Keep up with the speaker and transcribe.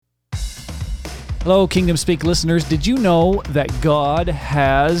Hello, Kingdom Speak listeners. Did you know that God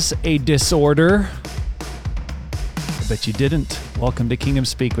has a disorder? I bet you didn't. Welcome to Kingdom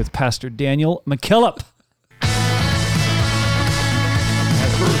Speak with Pastor Daniel McKillop.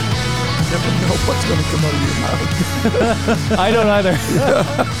 Never know what's going to come out of your mouth. I don't either.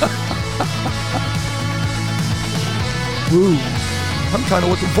 Woo. I'm kind of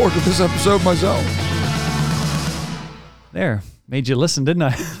looking forward to this episode myself. There. Made you listen, didn't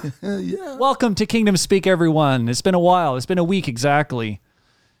I? Yeah. Welcome to Kingdom Speak, everyone. It's been a while. It's been a week exactly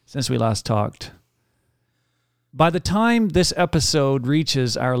since we last talked. By the time this episode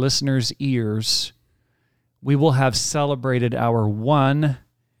reaches our listeners' ears, we will have celebrated our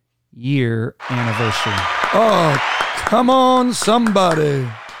 1-year anniversary. Oh, come on, somebody.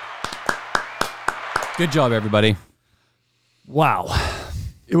 Good job, everybody. Wow.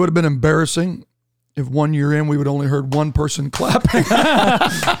 It would have been embarrassing if 1 year in we would only heard one person clapping.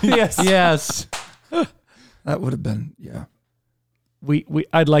 Yes. Yes. That would have been, yeah.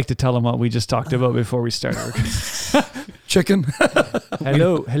 I'd like to tell them what we just talked about before we started. Chicken.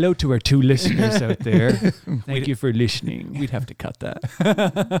 Hello to our 2 listeners out there. Thank you for listening. We'd have to cut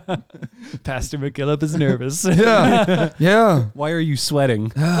that. Pastor McKillop is nervous. Yeah. Yeah. Why are you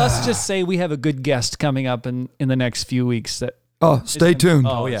sweating? Let's just say we have a good guest coming up in the next few weeks. That Oh, stay tuned.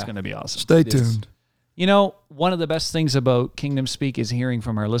 Oh, yeah. It's going to be awesome. Stay tuned. You know, one of the best things about Kingdom Speak is hearing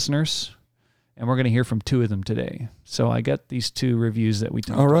from our listeners, and we're going to hear from 2 of them today. So I got these 2 reviews that we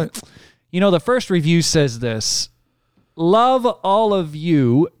talked All right. about. You know, the first review says this: love all of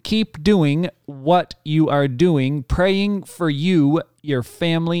you. Keep doing what you are doing. Praying for you, your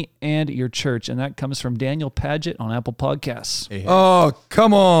family, and your church. And that comes from Daniel Paget on Apple Podcasts. Hey, Oh,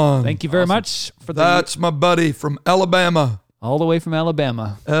 come on. Thank you very much for the That's my buddy from Alabama. all the way from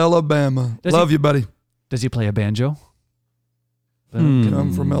Alabama. Alabama. Does Love he- you, buddy. Does he play a banjo?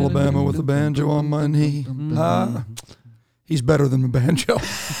 Come from Alabama with a banjo on my knee. He's better than the banjo.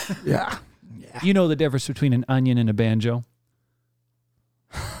 Yeah. You know the difference between an onion and a banjo?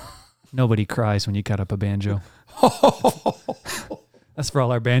 Nobody cries when you cut up a banjo. That's for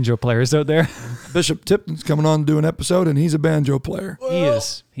all our banjo players out there. Bishop Tipton's coming on to do an episode, and he's a banjo player. He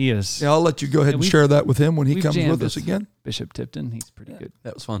is. He is. Yeah, I'll let you go ahead and we've- share that with him when he we've comes jammed with us with again. Bishop Tipton. He's pretty good.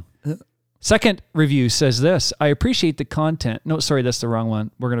 that was fun. Second review says this: I appreciate the content. No, sorry, that's the wrong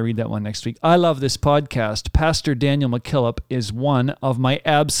one. We're going to read that one next week. I love this podcast. Pastor Daniel McKillop is one of my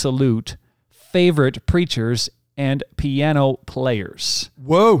absolute favorite preachers and piano players.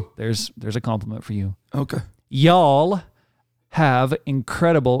 Whoa. There's a compliment for you. Okay. Y'all have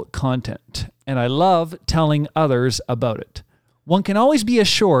incredible content, and I love telling others about it. One can always be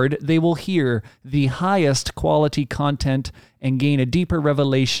assured they will hear the highest quality content and gain a deeper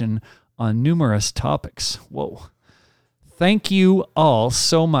revelation on numerous topics. Whoa. Thank you all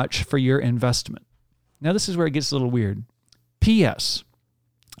so much for your investment. Now, this is where it gets a little weird. P.S.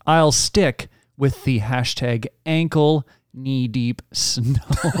 I'll stick with the hashtag ankle knee-deep snow.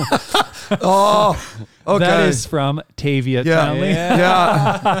 Oh, okay. That is from Tavia yeah. Townley.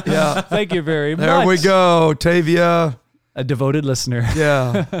 Yeah. Yeah. Thank you very much. There we go, Tavia. A devoted listener.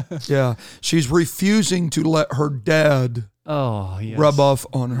 Yeah. Yeah. She's refusing to let her dad Oh, yes. rub off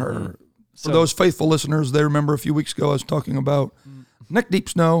on her. For So- those faithful listeners, they remember a few weeks ago I was talking about neck deep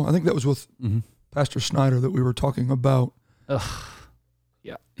snow. I think that was with Pastor Snyder that we were talking about.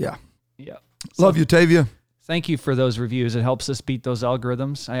 Yeah. Yeah. Yeah. Love you, Tavia. Thank you for those reviews. It helps us beat those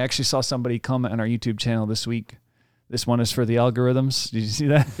algorithms. I actually saw somebody comment on our YouTube channel this week. This one is for the algorithms. Did you see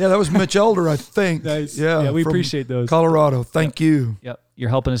that? Yeah, that was Mitch Elder, I think. Nice. Yeah, Yeah, we from appreciate those. Colorado. Thank you. Yep. You're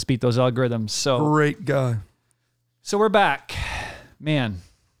helping us beat those algorithms. Great guy. So we're back. Man,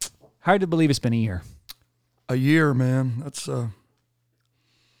 hard to believe it's been a year. A year, man. That's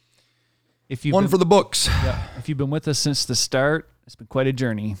If you've one been, for the books. yeah, if you've been with us since the start, it's been quite a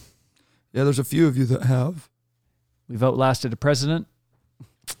journey. Yeah, there's a few of you that have. We've outlasted a president,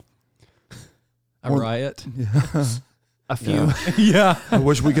 A riot. Yeah. a few. Yeah. I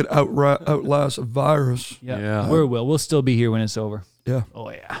wish we could outlast a virus. Yeah. We'll still be here when it's over. Yeah. Oh,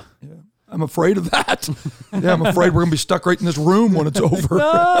 yeah. I'm afraid of that. Yeah, I'm afraid we're going to be stuck right in this room when it's over.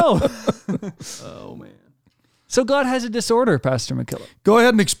 No! Oh, man. So God has a disorder, Pastor McKillop. Go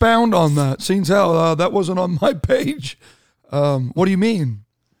ahead and expound on that. Seems how that wasn't on my page. What do you mean?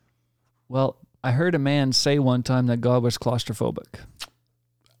 Well, I heard a man say one time that God was claustrophobic.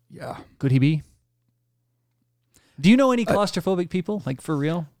 Yeah. Could he be? Do you know any claustrophobic people? Like, for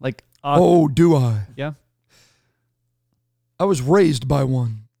real? Like, Oh, do I? yeah? I was raised by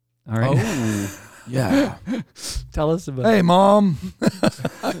one. All right. Oh. Yeah. Tell us about Hey, Mom.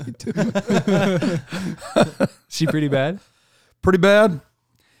 She pretty bad? Pretty bad?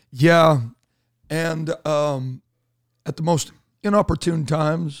 Yeah. And at the most inopportune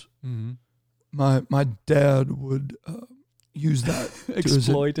times, my dad would use that to his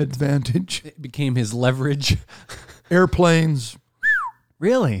Exploit it. advantage. It became his leverage. Airplanes.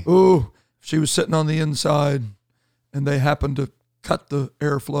 Really? Ooh, she was sitting on the inside and they happened to cut the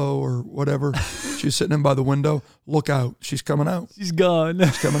airflow or whatever. She was sitting in by the window. Look out. She's coming out. She's gone.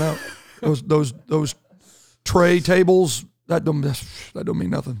 She's coming out. Those tray tables, that don't mean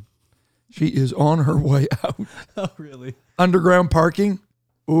nothing. She is on her way out. Oh, really? Underground parking.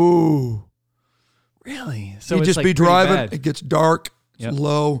 Ooh. Really? So You'd it's just like be pretty driving. bad. It gets dark. It's Yep.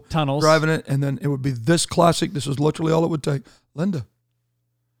 low. Tunnels. Driving it, and then it would be this classic. This is literally all it would take. Linda,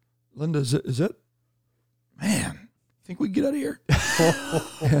 is it? Man, think we can get out of here?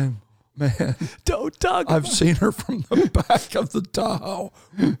 And man, Don't talk. I've seen her from the back of the Tahoe.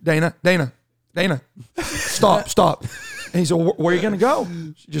 Dana, stop. And he said, where are you going to go?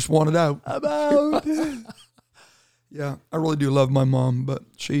 She just wanted out. About. Yeah, I really do love my mom, but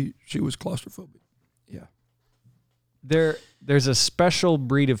she was claustrophobic. Yeah. There's a special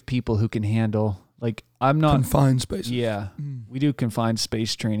breed of people who can handle, like, I'm not. Confined spaces. Yeah. We do confined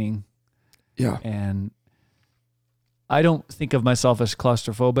space training. Yeah. And I don't think of myself as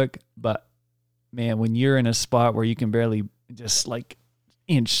claustrophobic, but man, when you're in a spot where you can barely just like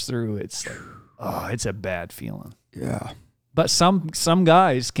inch through, it's like, oh, it's a bad feeling. Yeah. But some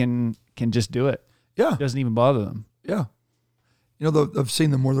guys can just do it. Yeah. It doesn't even bother them. Yeah. You know, I've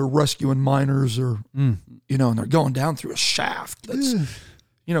seen them where they're rescuing miners or, you know, and they're going down through a shaft that's,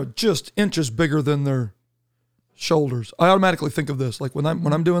 you know, just inches bigger than their shoulders. I automatically think of this. Like when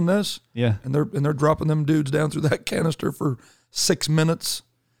I'm doing this Yeah. and they're dropping them dudes down through that canister for 6 minutes.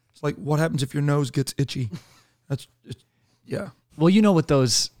 It's like, what happens if your nose gets itchy? Yeah. Well, you know what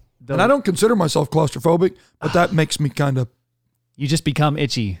those And I don't consider myself claustrophobic, but that makes me kind of, you just become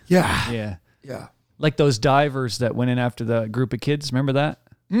itchy. yeah. Yeah. Like those divers that went in after the group of kids. Remember that?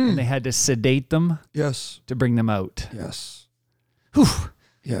 And they had to sedate them Yes. to bring them out. Yes. Whew.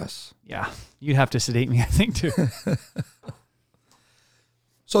 Yes. Yeah. You'd have to sedate me, I think, too.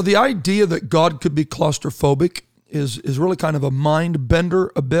 So the idea that God could be claustrophobic is really kind of a mind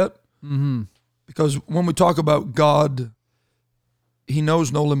bender a bit. Mm-hmm. Because when we talk about God, he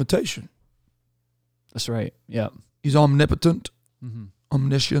knows no limitation. That's right. Yeah. He's omnipotent,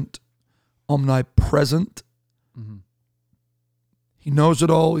 omniscient, omnipresent. He knows it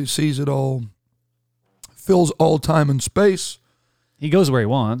all. He sees it all. Fills all time and space. He goes where he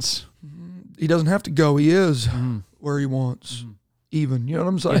wants. He doesn't have to go. He is where he wants. Even, you know what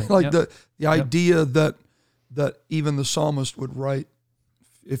I'm saying? Yeah, Like yep. the idea that even the psalmist would write,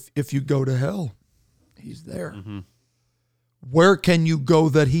 if you go to hell, he's there. Where can you go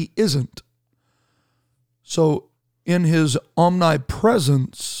that he isn't? So in his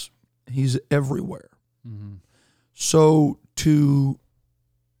omnipresence, he's everywhere. So to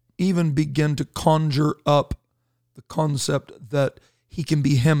even begin to conjure up the concept that he can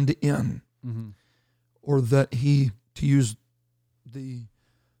be hemmed in, or that he, to use the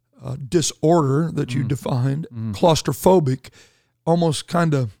disorder that you defined, claustrophobic, almost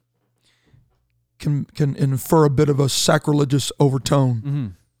kind of can infer a bit of a sacrilegious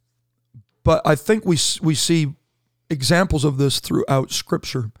overtone. But I think we see examples of this throughout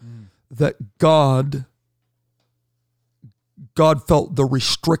Scripture, that God felt the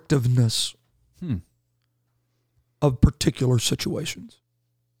restrictiveness of particular situations.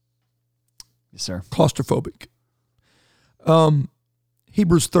 Yes, sir. Claustrophobic.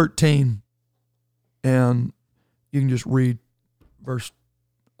 Hebrews 13, and you can just read verse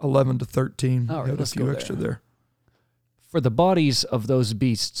 11 to 13. All right, We had a let's few go extra there. there. For the bodies of those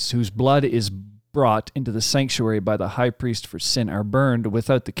beasts whose blood is brought into the sanctuary by the high priest for sin are burned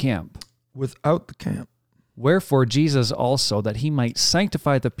without the camp. Without the camp. Wherefore Jesus also, that he might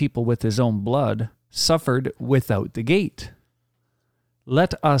sanctify the people with his own blood, suffered without the gate.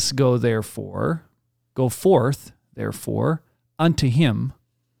 Let us go forth, therefore, unto him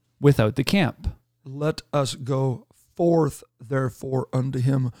without the camp. Let us go forth, therefore, unto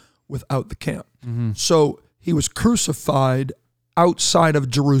him without the camp. So he was crucified outside of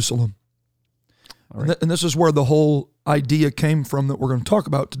Jerusalem. All right. And this is where the whole idea came from that we're going to talk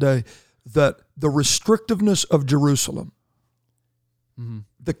about today, that the restrictiveness of Jerusalem,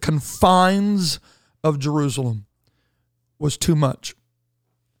 the confines of Jerusalem was too much.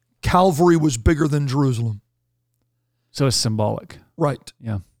 Calvary was bigger than Jerusalem. So it's symbolic. Right.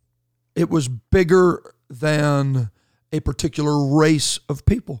 Yeah. It was bigger than a particular race of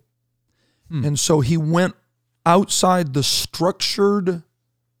people. And so he went outside the structured,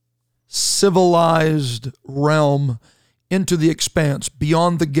 civilized realm into the expanse,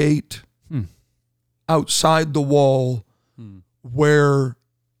 beyond the gate, outside the wall where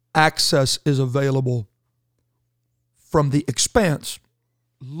access is available from the expanse.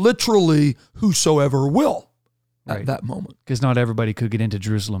 Literally, whosoever will at Right. that moment. Because not everybody could get into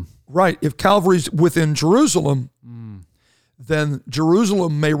Jerusalem. Right. If Calvary's within Jerusalem, then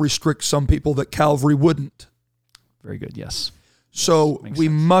Jerusalem may restrict some people that Calvary wouldn't. Very good. Yes. So makes we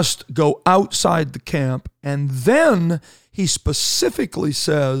sense. must go outside the camp. And then he specifically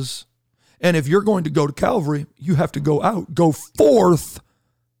says, and if you're going to go to Calvary, you have to go out, go forth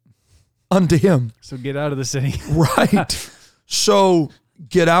unto him. So get out of the city. Right. So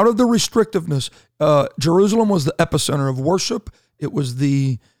get out of the restrictiveness. Jerusalem was the epicenter of worship. It was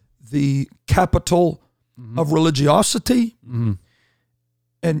the capital of religiosity.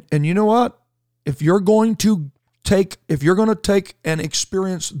 And you know what? If you're going to take and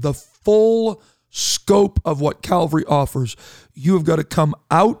experience the full scope of what Calvary offers, you have got to come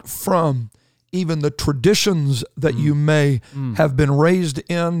out from even the traditions that you may have been raised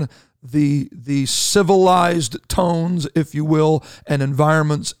in, the civilized tones, if you will, and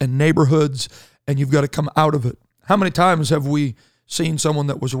environments and neighborhoods, and you've got to come out of it. How many times have we seen someone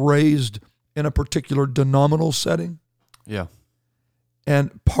that was raised in a particular denominational setting? Yeah.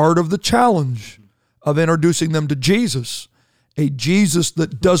 And part of the challenge of introducing them to Jesus, a Jesus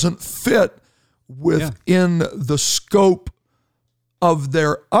that doesn't fit within the scope of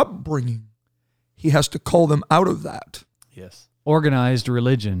their upbringing, he has to call them out of that. Yes. Organized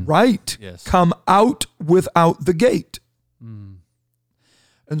religion. Right. Yes. Come out without the gate. And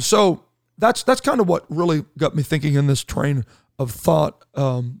so that's kind of what really got me thinking in this train of thought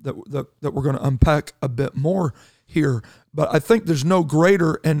that we're going to unpack a bit more here. But I think there's no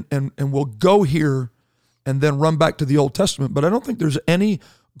greater, and we'll go here and then run back to the Old Testament, but I don't think there's any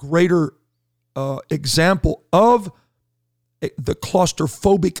greater example of the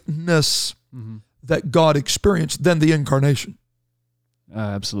claustrophobicness that God experienced than the incarnation.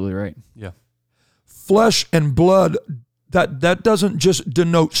 Absolutely right. Yeah. Flesh and blood, that doesn't just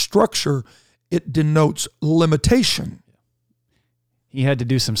denote structure, it denotes limitation. He had to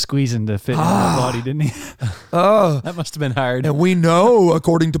do some squeezing to fit in that body, didn't he? That must have been hard. And we know,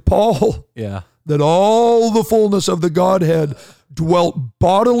 according to Paul, Yeah. that all the fullness of the Godhead dwelt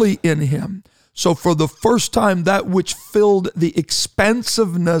bodily in him. So for the first time, that which filled the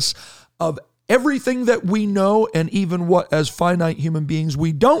expansiveness of everything that we know, and even what as finite human beings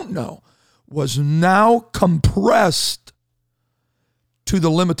we don't know, was now compressed to the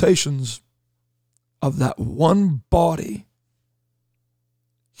limitations of that one body,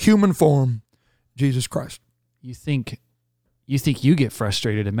 human form, Jesus Christ. You think you get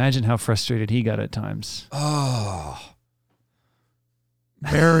frustrated. Imagine how frustrated he got at times. Oh,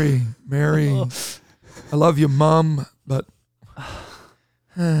 Mary, I love you, Mom, but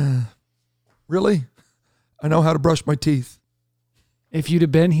really? I know how to brush my teeth. If you'd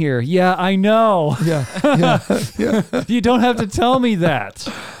have been here. Yeah, I know. Yeah. You don't have to tell me that.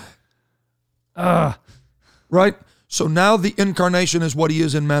 Right? So now the incarnation is what he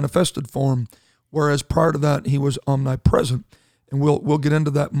is in manifested form, whereas prior to that, he was omnipresent. And we'll get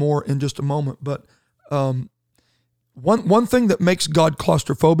into that more in just a moment. But one thing that makes God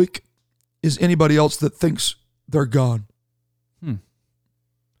claustrophobic is anybody else that thinks they're God.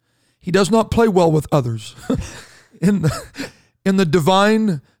 He does not play well with others. In the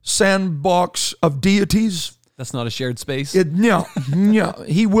divine sandbox of deities, That's not a shared space. no,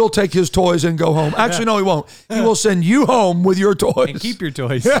 he will take his toys and go home. Actually, no, he won't. He will send you home with your toys. And keep your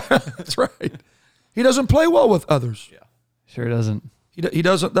toys. That's right. He doesn't play well with others. Yeah. Sure doesn't. He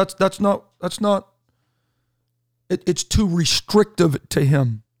doesn't. That's not. It's too restrictive to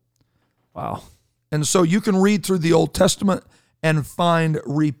him. Wow. And so you can read through the Old Testament and find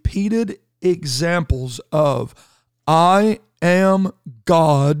repeated examples of I am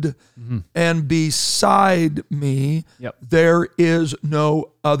God, and beside me there is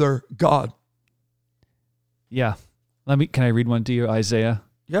no other God. Yeah. Can I read one to you? Isaiah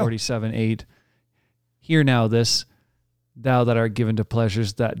 47:8. Hear now this, thou that art given to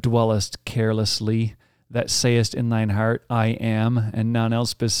pleasures, that dwellest carelessly, that sayest in thine heart, I am, and none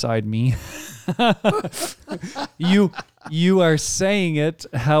else beside me. You are saying it,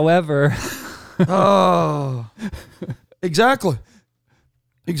 however. Oh, exactly.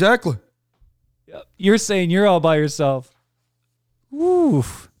 You're saying you're all by yourself.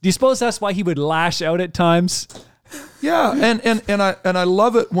 Oof. Do you suppose that's why he would lash out at times? Yeah, and I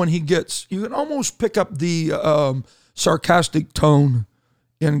love it when he gets. You can almost pick up the sarcastic tone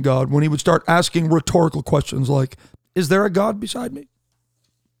in God when he would start asking rhetorical questions like, "Is there a God beside me?"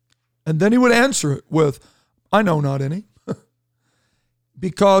 And then he would answer it with, "I know not any."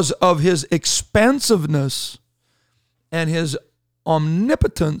 because of his expansiveness and his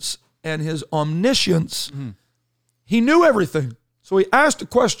omnipotence and his omniscience, he knew everything. So he asked a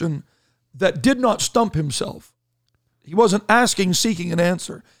question that did not stump himself. He wasn't asking, seeking an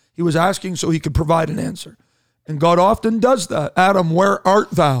answer. He was asking so he could provide an answer. And God often does that. Adam, where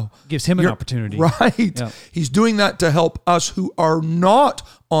art thou? Gives him an opportunity. Right. Yeah. He's doing that to help us who are not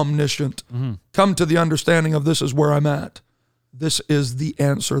omniscient come to the understanding of this is where I'm at. This is the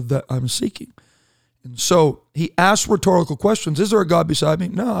answer that I'm seeking. And so he asks rhetorical questions. Is there a God beside me?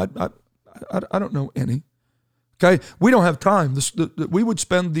 No, I don't know any. Okay? We don't have time. We would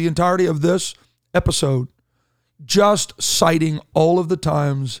spend the entirety of this episode just citing all of the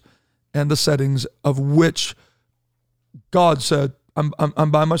times and the settings of which God said,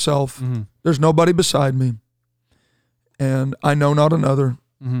 I'm by myself. There's nobody beside me. And I know not another.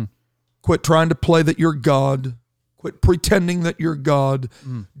 Quit trying to play that you're God. Quit pretending that you're God.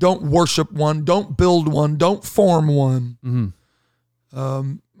 Don't worship one. Don't build one. Don't form one.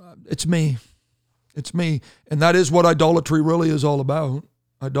 It's me. It's me. And that is what idolatry really is all about.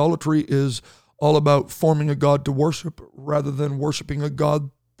 Idolatry is all about forming a God to worship rather than worshiping a God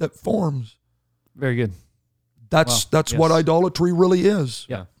that forms. Very good. That's yes. what idolatry really is.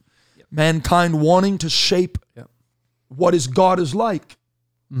 Yeah. Mankind wanting to shape what is God is like.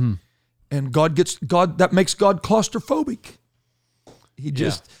 And God that makes God claustrophobic. He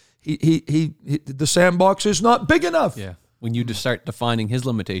just he the sandbox is not big enough. Yeah. When you just start defining his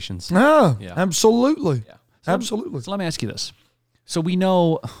limitations. Yeah. Absolutely. Yeah. Absolutely. So let me ask you this. So we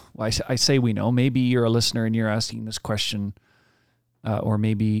know, well, I say we know, maybe you're a listener and you're asking this question, or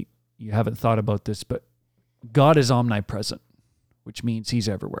maybe you haven't thought about this, but God is omnipresent, which means he's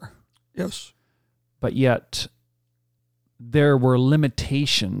everywhere. Yes. But yet there were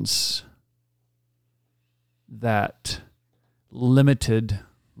limitations that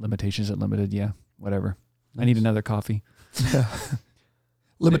limitations that limited, yeah, whatever. I need another coffee.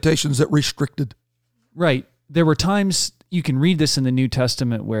 Limitations that restricted. Right. There were times, you can read this in the New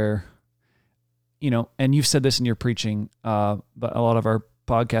Testament where, and you've said this in your preaching, but a lot of our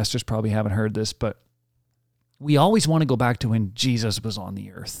podcasters probably haven't heard this, but we always want to go back to when Jesus was on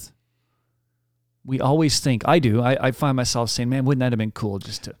the earth. We always think, I do, I find myself saying, man, wouldn't that have been cool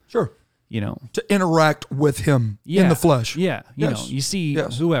just to, Sure. to interact with him in the flesh. Yeah. Yes. You see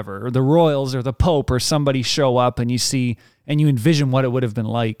Yes. whoever, or the royals or the Pope or somebody show up and you envision what it would have been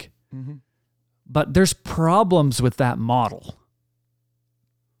like. But there's problems with that model.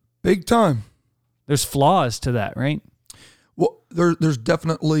 Big time. There's flaws to that, right? Well, there's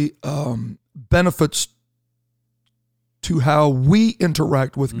definitely benefits to how we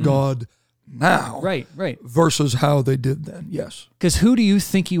interact with God now. Right. Versus how they did then. Yes. Because who do you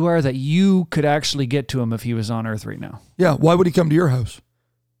think you are that you could actually get to him if he was on earth right now? Yeah. Why would he come to your house?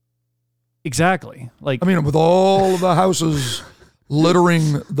 Exactly. Like, I mean, with all of the houses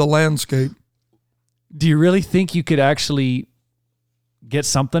littering the landscape. do you really think you could actually get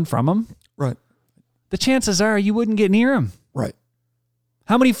something from him? Right. The chances are you wouldn't get near him. Right.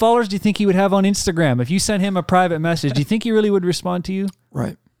 How many followers do you think he would have on Instagram? If you sent him a private message, do you think he really would respond to you?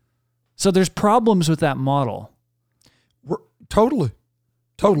 Right. So there's problems with that model. Totally.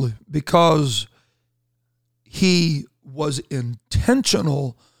 Because he was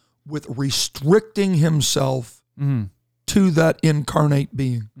intentional with restricting himself to that incarnate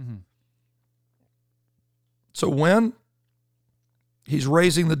being. So when he's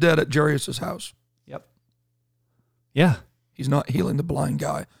raising the dead at Jairus' house. Yep. Yeah. He's not healing the blind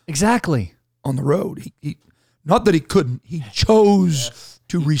guy. Exactly. On the road. He not that he couldn't. He chose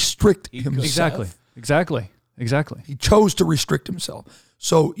to restrict himself. Exactly. He chose to restrict himself.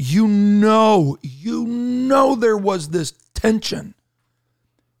 So you know there was this tension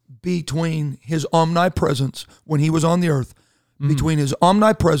between his omnipresence when he was on the earth, between his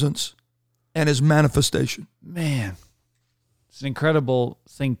omnipresence and his manifestation. Man, it's an incredible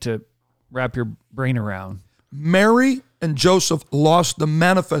thing to wrap your brain around. Mary and Joseph lost the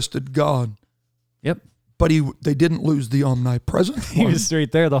manifested God. Yep. But they didn't lose the omnipresent. He was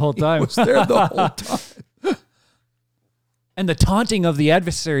right there the whole time. He was there the whole time. And the taunting of the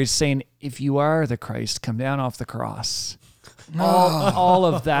adversaries saying, if you are the Christ, come down off the cross. All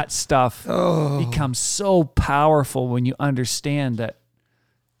of that stuff becomes so powerful when you understand that.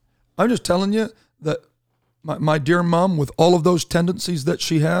 I'm just telling you that my dear mom, with all of those tendencies that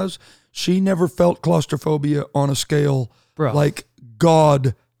she has, she never felt claustrophobia on a scale like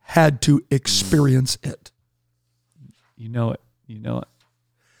God had to experience it. You know it.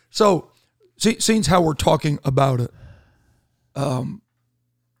 So, seeing how we're talking about it,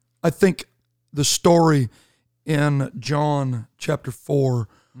 I think the story in John chapter 4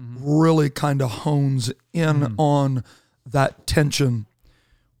 really kind of hones in on that tension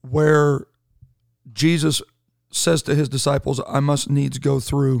where Jesus says to his disciples, I must needs go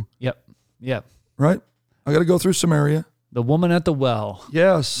through, Yep. right? I got to go through Samaria. The woman at the well.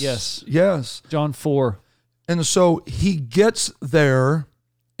 Yes. Yes. Yes. John 4. And so he gets there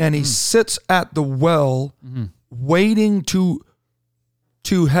and he sits at the well waiting to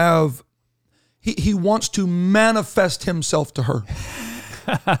have, he wants to manifest himself to her.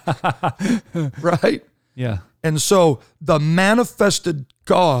 Right? Yeah. And so the manifested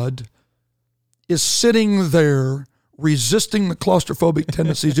God is sitting there resisting the claustrophobic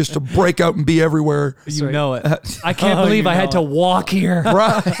tendencies just to break out and be everywhere. You know it. I can't believe I had to walk here.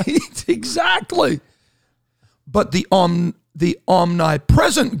 Right? Exactly. But the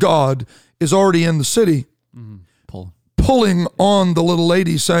omnipresent God is already in the city, pulling on the little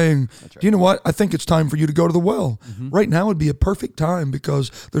lady saying, do you know what? I think it's time for you to go to the well. Right now would be a perfect time because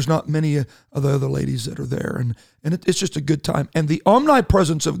there's not many of the other ladies that are there. And it's just a good time. And the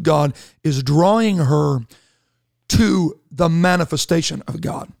omnipresence of God is drawing her to the manifestation of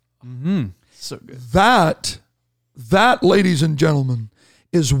God. So good. That, ladies and gentlemen,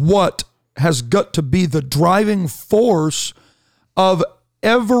 is what has got to be the driving force of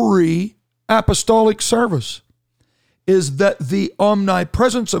every apostolic service, is that the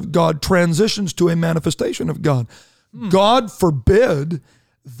omnipresence of God transitions to a manifestation of God. God forbid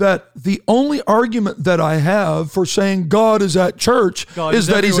that the only argument that I have for saying God is at church is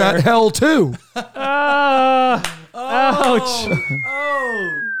that he's at hell too. Ouch.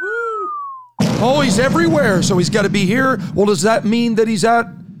 Oh, he's everywhere, so he's got to be here. Well, does that mean that he's at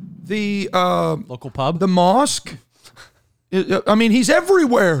the Local pub? the mosque? I mean, he's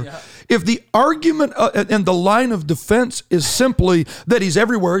everywhere. Yeah. If the argument and the line of defense is simply that he's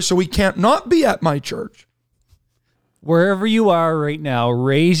everywhere, so he can't not be at my church. Wherever you are right now,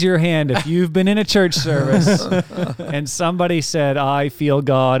 raise your hand if you've been in a church service and somebody said, I feel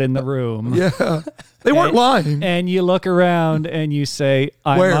God in the room. Yeah. They weren't lying. And you look around and you say,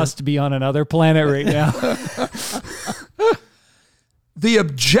 I must be on another planet right now. The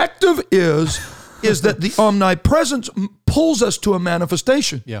objective is that the omnipresence pulls us to a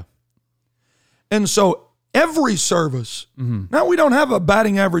manifestation. Yeah. And so every service, now we don't have a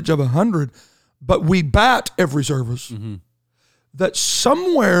batting average of 100, but we bat every service, that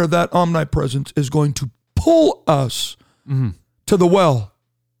somewhere that omnipresence is going to pull us to the well.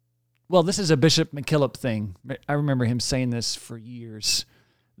 Well, this is a Bishop McKillop thing. I remember him saying this for years,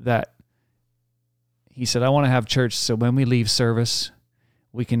 that he said, I want to have church so when we leave service,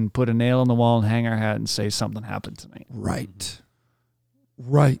 we can put a nail in the wall and hang our hat and say something happened tonight. Right.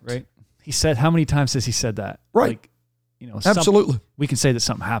 Right. He said, how many times has he said that? Right. Like, you know, absolutely. We can say that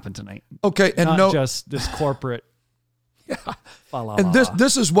something happened tonight. Okay. And not just this corporate. And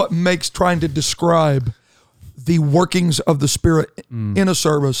this is what makes trying to describe the workings of the Spirit in a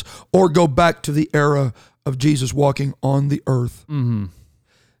service, or go back to the era of Jesus walking on the earth.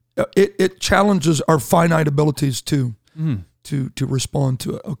 It challenges our finite abilities to respond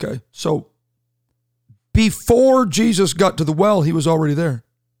to it. Okay. So before Jesus got to the well, he was already there.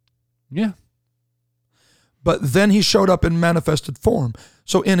 Yeah. But then he showed up in manifested form.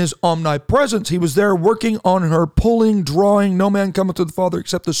 So in his omnipresence, he was there working on her, pulling, drawing. No man cometh to the Father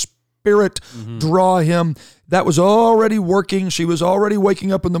except the Spirit draw him. That was already working. She was already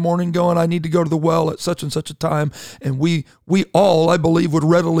waking up in the morning going, I need to go to the well at such and such a time. And we all, I believe, would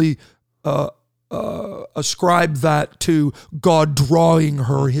readily ascribe that to God drawing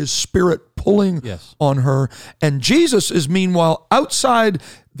her, his Spirit pulling on her. And Jesus is meanwhile outside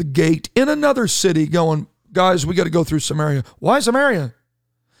the gate in another city going, guys, we got to go through Samaria. Why Samaria?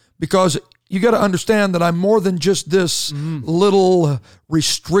 Because you got to understand that I'm more than just this little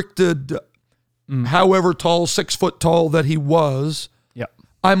restricted, however tall, 6 foot tall that he was. Yep.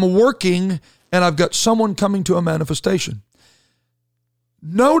 I'm working and I've got someone coming to a manifestation.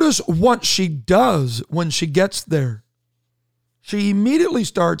 Notice what she does when she gets there. She immediately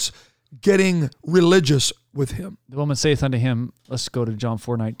starts getting religious with him. The woman saith unto him, let's go to John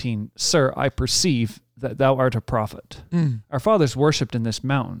 4:19. Sir, I perceive that thou art a prophet. Our fathers worshipped in this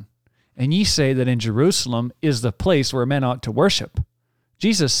mountain, and ye say that in Jerusalem is the place where men ought to worship.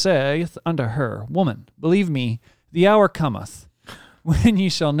 Jesus saith unto her, Woman, believe me, the hour cometh, when ye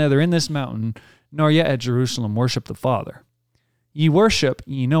shall neither in this mountain, nor yet at Jerusalem worship the Father. Ye worship,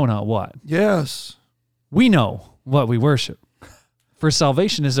 ye know not what. Yes. We know what we worship. For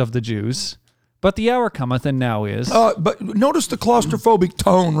salvation is of the Jews, but the hour cometh, and now is. But notice the claustrophobic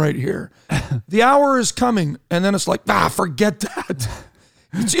tone right here. The hour is coming, and then it's like, forget that.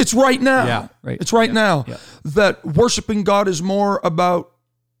 It's right now. Yeah, right. It's right now. Yeah. That worshiping God is more about,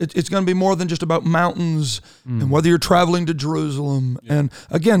 it's going to be more than just about mountains and whether you're traveling to Jerusalem. And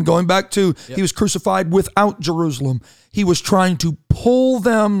again, going back to, he was crucified without Jerusalem. He was trying to pull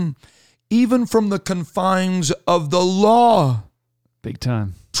them even from the confines of the law, Big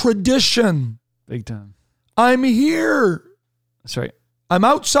time. tradition. Big time. I'm here. That's right. I'm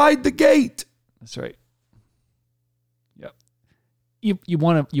outside the gate. That's right. Yep. You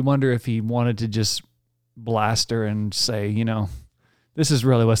wonder if he wanted to just blast her and say, you know, this is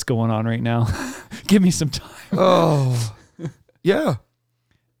really what's going on right now. Give me some time. Oh, yeah.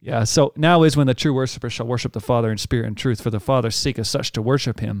 Yeah. So now is when the true worshiper shall worship the Father in spirit and truth, for the Father seeketh such to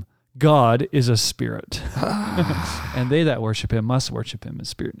worship him. God is a spirit, and they that worship him must worship him in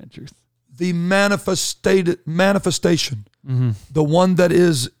spirit and in truth. The manifestation, the one that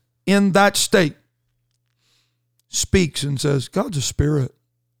is in that state, speaks and says, God's a spirit.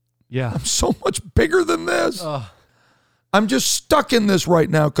 Yeah. I'm so much bigger than this. I'm just stuck in this right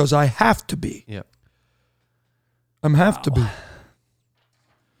now because I have to be. Yep. I'm have to be.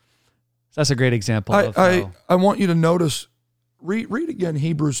 That's a great example of how, I want you to notice, read again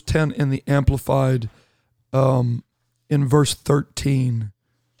Hebrews 10 in the Amplified in verse 13,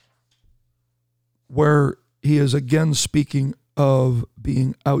 where he is again speaking of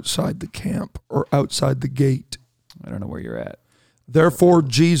being outside the camp or outside the gate. I don't know where you're at. Therefore,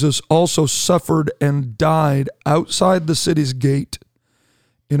 Jesus also suffered and died outside the city's gate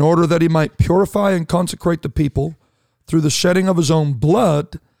in order that he might purify and consecrate the people through the shedding of his own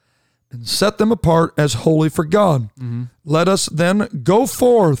blood and set them apart as holy for God. Let us then go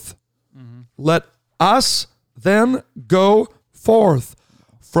forth. Let us then go forth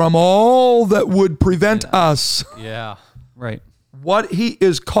from all that would prevent us. Yeah. Right. What he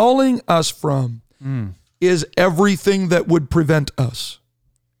is calling us from is everything that would prevent us,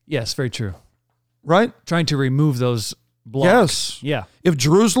 Yes, very true. right? Trying to remove those blocks. Yes. Yeah. If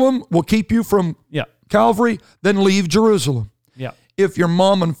Jerusalem will keep you from Yeah. Calvary, then leave Jerusalem. Yeah. If your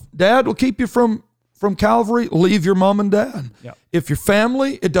mom and dad will keep you from Calvary, leave your mom and dad. Yeah. If your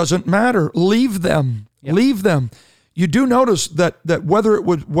family, it doesn't matter. Leave them. Yeah. Leave them. You do notice that whether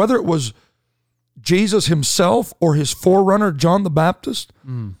it was Jesus himself or his forerunner, John the Baptist,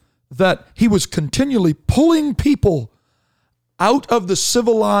 that he was continually pulling people out of the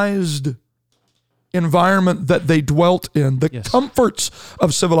civilized environment that they dwelt in, the Yes. comforts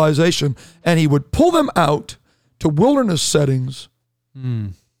of civilization, and he would pull them out to wilderness settings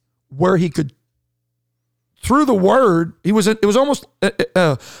where he could, through the word, it was almost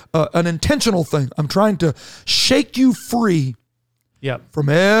an intentional thing. I'm trying to shake you free Yeah. from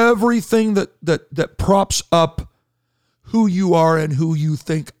everything that props up who you are and who you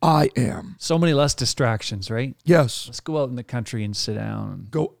think I am. So many less distractions, right? Yes. Let's go out in the country and sit down.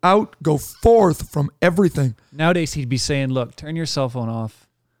 Go out, go forth from everything. Nowadays, he'd be saying, look, turn your cell phone off.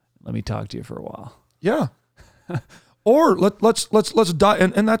 Let me talk to you for a while. Yeah. Or let's dial,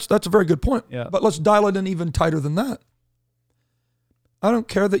 and that's a very good point. Yeah. But let's dial it in even tighter than that. I don't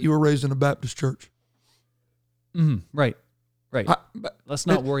care that you were raised in a Baptist church. Right. Right. Let's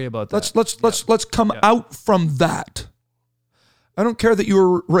not worry about that. Let's come out from that. I don't care that you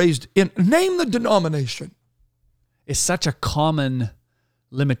were raised in, name the denomination. It's such a common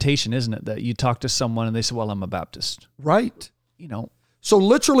limitation, isn't it? That you talk to someone and they say, well, I'm a Baptist. Right. You know, So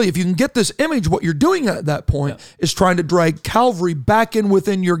literally, if you can get this image, what you're doing at that point is trying to drag Calvary back in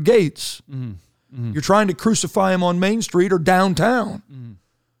within your gates. You're trying to crucify him on Main Street or downtown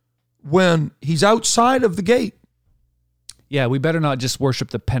when he's outside of the gate. yeah, we better not just worship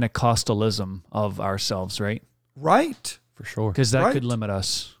the Pentecostalism of ourselves, right? Right. For sure. Because that Right. could limit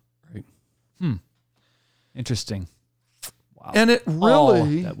us. Right. Interesting. Wow. And it All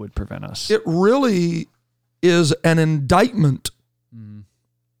really, that would prevent us. it really is an indictment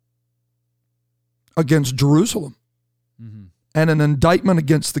against Jerusalem and an indictment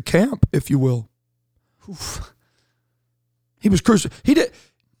against the camp, if you will. He was crucified. He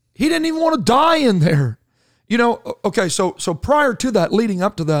didn't even want to die in there. You know, okay, so prior to that, leading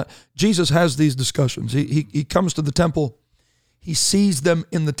up to that, Jesus has these discussions. He comes to the temple. He sees them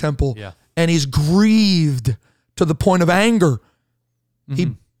in the temple. Yeah. And he's grieved to the point of anger.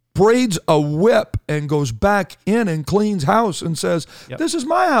 He braids a whip and goes back in and cleans house and says, this is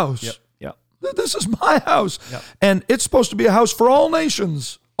my house. Yep. This is my house. Yep. And it's supposed to be a house for all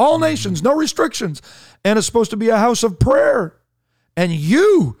nations, no restrictions. And it's supposed to be a house of prayer. And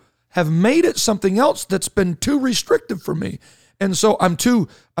you have made it something else that's been too restrictive for me. And so I'm starting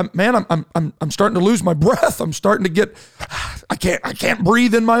to lose my breath. I'm starting to get, I can't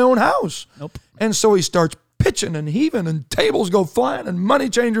breathe in my own house. Nope. And so he starts pitching and heaving, and tables go flying, and money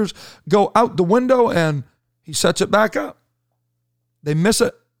changers go out the window, and he sets it back up. They miss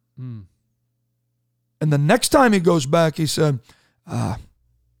it. And the next time he goes back, he said, oh,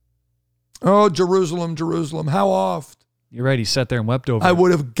 Jerusalem, Jerusalem, how oft You're right. He sat there and wept over I it.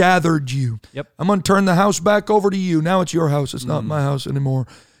 would have gathered you. Yep. I'm going to turn the house back over to you. Now it's your house. It's not my house anymore.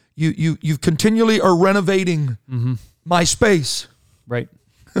 You continually are renovating my space. Right.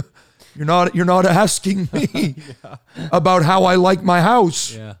 You're not asking me about how I like my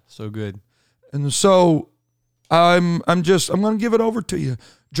house. Yeah, so good. And so I'm going to give it over to you.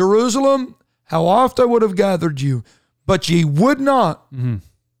 Jerusalem, how oft I would have gathered you, but ye would not.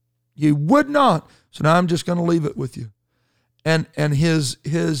 Ye would not. So now I'm just going to leave it with you. And his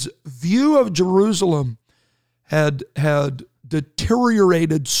view of Jerusalem had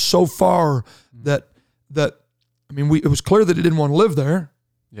deteriorated so far that I mean, it was clear that he didn't want to live there.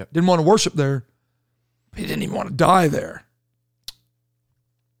 Yep. Didn't want to worship there. But he didn't even want to die there.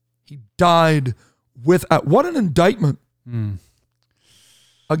 He died without. What an indictment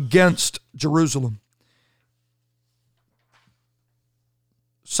against Jerusalem.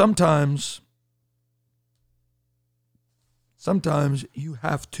 Sometimes you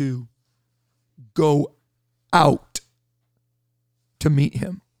have to go out to meet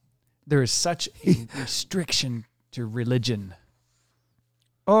him. There is such a restriction to religion.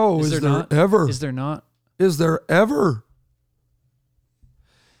 Oh, is there not? ever? Is there not? Is there ever?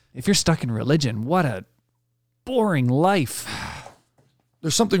 If you're stuck in religion, what a boring life.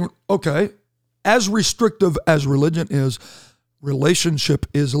 There's something, okay, as restrictive as religion is, relationship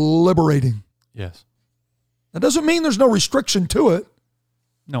is liberating. Yes. That doesn't mean there's no restriction to it,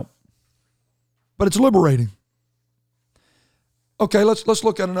 No. but it's liberating. Okay, let's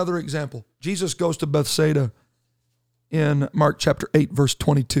look at another example. Jesus goes to Bethsaida in Mark chapter 8, verse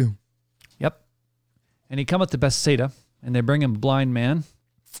 22. Yep. And he cometh to Bethsaida, and they bring him a blind man,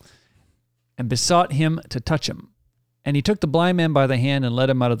 and besought him to touch him. And he took the blind man by the hand and led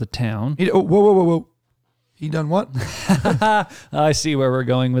him out of the town. Whoa. He done what? I see where we're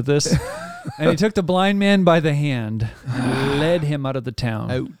going with this. And he took the blind man by the hand and led him out of the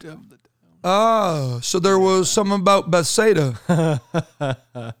town. Out of the So there was something about Bethsaida that...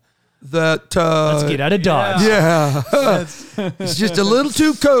 Let's get out of Dodge. Yeah. It's just a little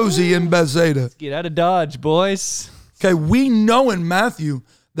too cozy in Bethsaida. Get out of Dodge, boys. Okay, we know in Matthew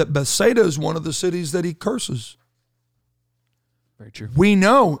that Bethsaida is one of the cities that he curses. Very true. We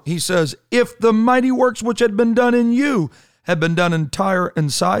know, he says, if the mighty works which had been done in you had been done in Tyre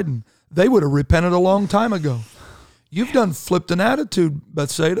and Sidon, they would have repented a long time ago. You've done flipped an attitude,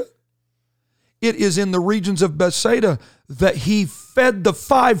 Bethsaida. It is in the regions of Bethsaida that he fed the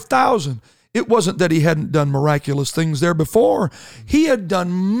 5,000. It wasn't that he hadn't done miraculous things there before. He had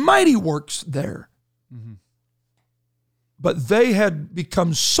done mighty works there. But they had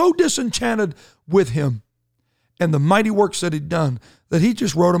become so disenchanted with him and the mighty works that he'd done that he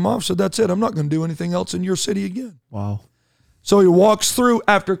just wrote them off, said, that's it, I'm not going to do anything else in your city again. Wow. So he walks through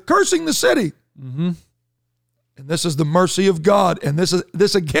after cursing the city. And this is the mercy of God. And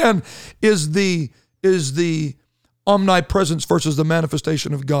this again is the omnipresence versus the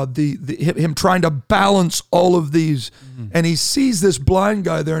manifestation of God. Him trying to balance all of these. And he sees this blind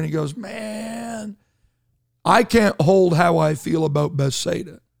guy there and he goes, man, I can't hold how I feel about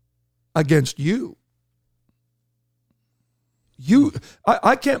Bethsaida against you.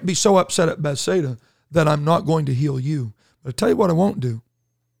 I can't be so upset at Bethsaida that I'm not going to heal you. But I tell you what I won't do.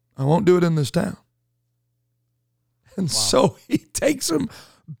 I won't do it in this town. And so he takes him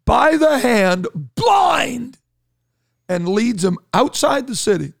by the hand, blind, and leads him outside the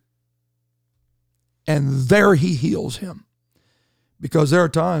city. And there he heals him. Because there are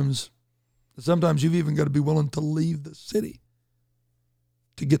times, sometimes you've even got to be willing to leave the city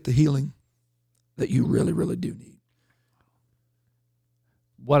to get the healing that you really, really do need.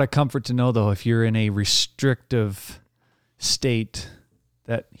 What a comfort to know, though, if you're in a restrictive state,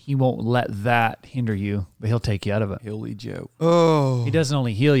 that he won't let that hinder you, but he'll take you out of it. He'll lead you out. Oh, He doesn't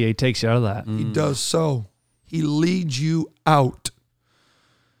only heal you, he takes you out of that. he does so. He leads you out.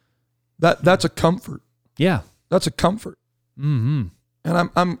 That's a comfort. Yeah. That's a comfort. Mm-hmm. And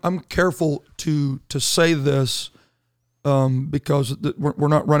I'm careful to say this because we're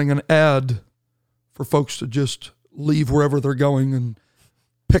not running an ad for folks to just leave wherever they're going and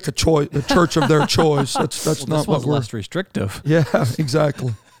pick a church of their choice. That's not what we're. Less restrictive. Yeah,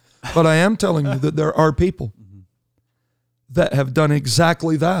 exactly. But I am telling you that there are people that have done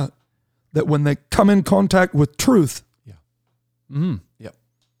exactly that. That when they come in contact with truth, Yep.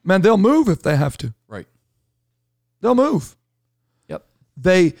 man, they'll move if they have to. Right. They'll move. Yep.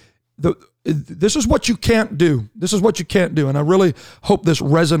 this is what you can't do. This is what you can't do. And I really hope this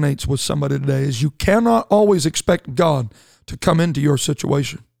resonates with somebody today, is you cannot always expect God to come into your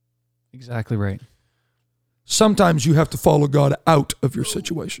situation. Exactly right. Sometimes you have to follow God out of your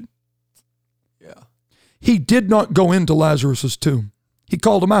situation. Yeah. He did not go into Lazarus's tomb. He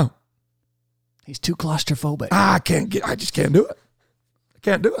called him out. He's too claustrophobic. I just can't do it. I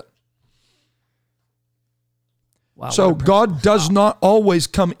can't do it. Wow, So what a God does not always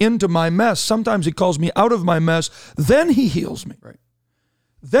come into my mess. Sometimes he calls me out of my mess. Then he heals me. Right.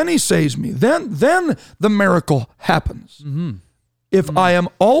 Then he saves me. Then the miracle happens. If I am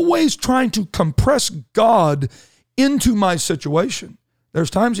always trying to compress God into my situation, there's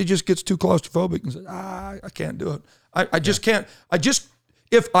times he just gets too claustrophobic and says, I can't do it. I just can't.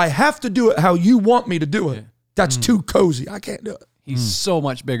 If I have to do it how you want me to do it, that's too cozy. I can't do it. He's so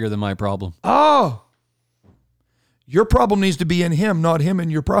much bigger than my problem. Oh, your problem needs to be in him, not him in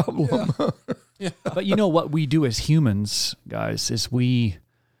your problem. But you know what we do as humans, guys, is we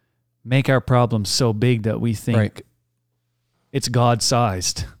make our problems so big that we think Right. it's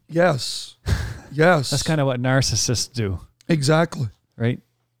God-sized. Yes. Yes. That's kind of what narcissists do, Exactly. right?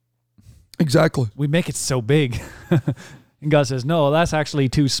 Exactly. We make it so big. And God says, no, that's actually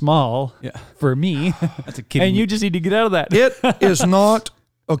too small Yeah. for me. That's a kid. And you just need to get out of that. It is not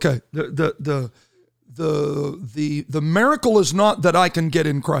okay. The miracle is not that I can get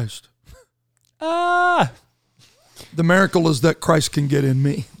in Christ. Ah, The miracle is that Christ can get in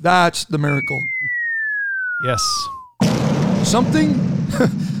me. That's the miracle. yes.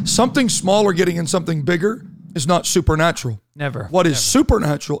 Something smaller getting in something bigger is not supernatural. Never. What is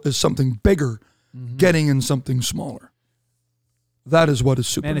supernatural is something bigger getting in something smaller. That is what is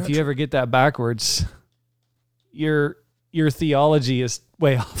Man, supernatural. if you ever get that backwards, your theology is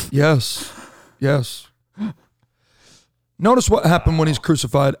way off. Yes. Yes. Notice what happened when he's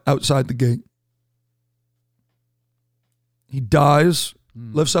crucified outside the gate. He dies,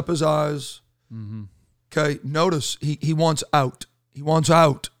 lifts up his eyes. Okay, notice he wants out. He wants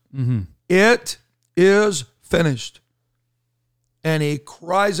out. It is finished. And he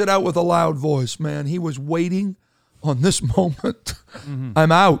cries it out with a loud voice. Man, he was waiting on this moment.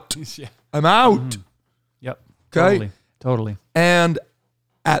 I'm out. I'm out. Yep. Okay. Totally. And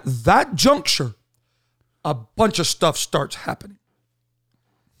at that juncture, a bunch of stuff starts happening.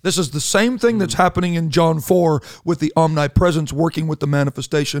 This is the same thing that's happening in John 4 with the omnipresence working with the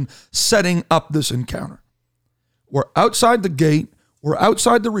manifestation, setting up this encounter. We're outside the gate. We're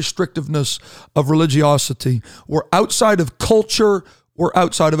outside the restrictiveness of religiosity. We're outside of culture. We're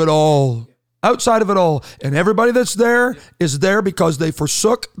outside of it all. Outside of it all. And everybody that's there is there because they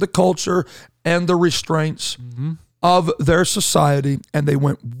forsook the culture and the restraints of their society, and they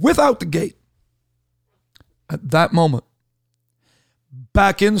went without the gate. At that moment,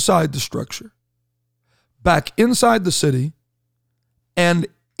 back inside the structure, back inside the city, and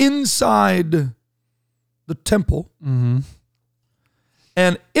inside the temple,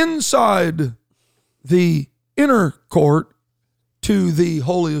 and inside the inner court to the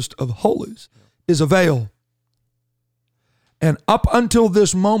holiest of holies is a veil. And up until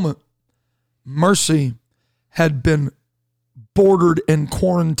this moment, mercy had been bordered and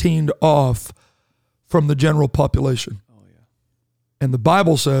quarantined off from the general population. And the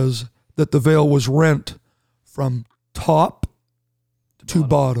Bible says that the veil was rent from top to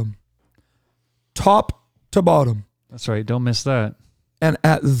bottom. Top to bottom. That's right. Don't miss that. And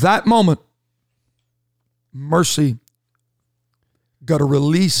at that moment, mercy got a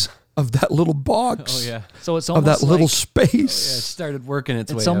release of that little box, Oh, yeah. So it's of almost that little like, Yeah, it space. started working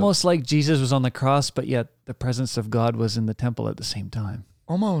its way it's out. almost like Jesus was on the cross, but yet the presence of God was in the temple at the same time.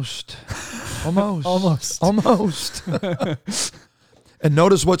 Almost. Almost. Almost. Almost. And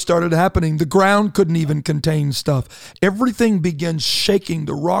notice what started happening. The ground couldn't even contain stuff. Everything began shaking.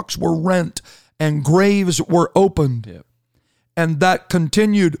 The rocks were rent and graves were opened. Yep. And that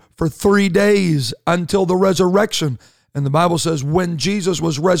continued for 3 days until the resurrection. And the Bible says when Jesus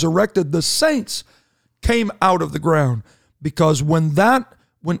was resurrected, the saints came out of the ground. Because when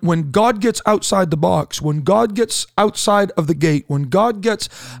God gets outside the box, when God gets outside of the gate, when God gets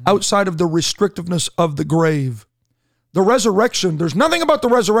outside of the restrictiveness of the grave, the resurrection, there's nothing about the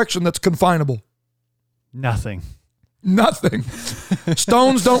resurrection that's confinable. Nothing. Nothing.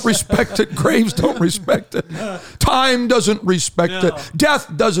 Stones don't respect it. Graves don't respect it. Time doesn't respect it.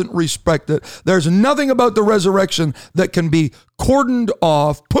 Death doesn't respect it. There's nothing about the resurrection that can be cordoned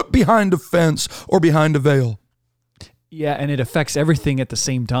off, put behind a fence, or behind a veil. Yeah, and it affects everything at the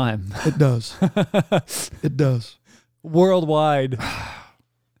same time. It does. It does. Worldwide.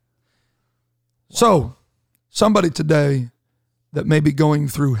 So, somebody today that may be going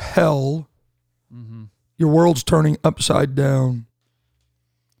through hell Your world's turning upside down.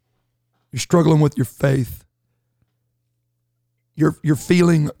 You're struggling with your faith. You're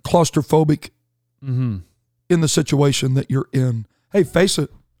feeling claustrophobic in the situation that you're in. Hey, face it.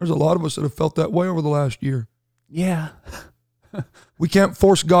 There's a lot of us that have felt that way over the last year. Yeah. We can't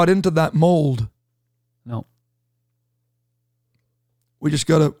force God into that mold. No. We just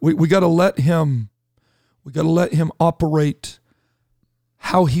gotta we gotta let him operate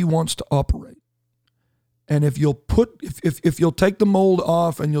how he wants to operate. And if you'll if you'll take the mold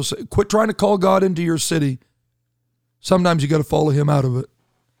off and you'll say, quit trying to call God into your city, sometimes you got to follow him out of it.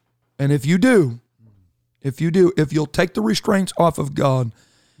 And if you'll take the restraints off of God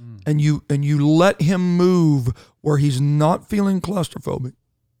and you let him move where he's not feeling claustrophobic,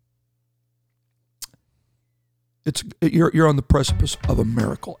 you're on the precipice of a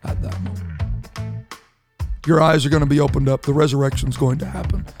miracle at that moment. Your eyes are going to be opened up, the resurrection's going to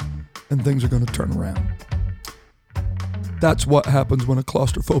happen, and things are going to turn around. That's what happens when a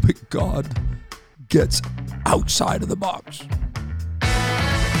claustrophobic God gets outside of the box.